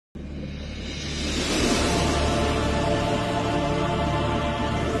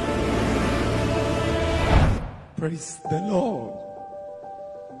Praise the Lord.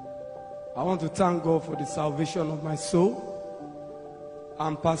 I want to thank God for the salvation of my soul.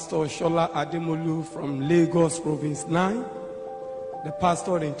 I'm Pastor Shola Ademolu from Lagos Province 9, the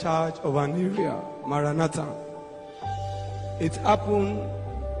pastor in charge of an area, Maranatha. It happened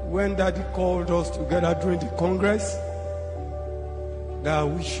when Daddy called us together during the Congress that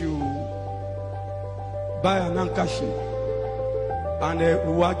we should buy an handkerchief. And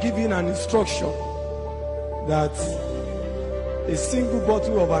we were given an instruction that a single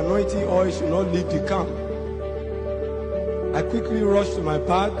bottle of anointing oil should not leave the camp. I quickly rushed to my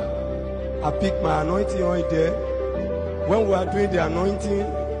bag. I picked my anointing oil there. When we were doing the anointing,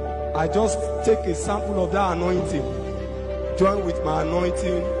 I just take a sample of that anointing, join with my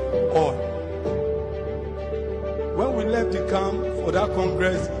anointing oil. When we left the camp for that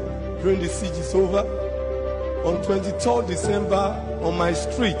congress during the siege is over, on 23rd December on my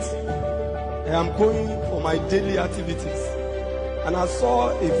street, I am going for my daily activities. And I saw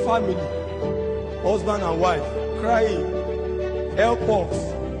a family, husband and wife, crying, "Help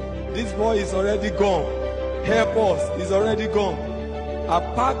us. This boy is already gone. Help us. He's already gone." I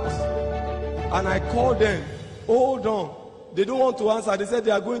packed and I called them. Hold on. They don't want to answer. They said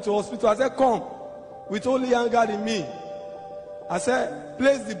they are going to hospital. I said, "Come." With only anger in me. I said,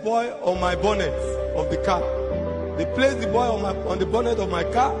 "Place the boy on my bonnet of the car." They placed the boy on the bonnet of my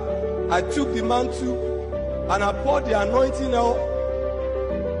car. I took the mantle and I poured the anointing oil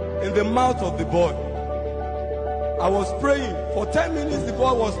in the mouth of the boy. I was praying. For 10 minutes, the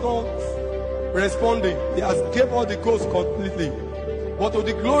boy was not responding. He has gave all the ghost completely. But to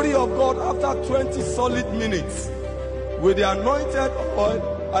the glory of God, after 20 solid minutes, with the anointed oil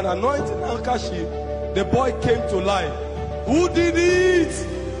and anointing handkerchief, the boy came to life. Who did it?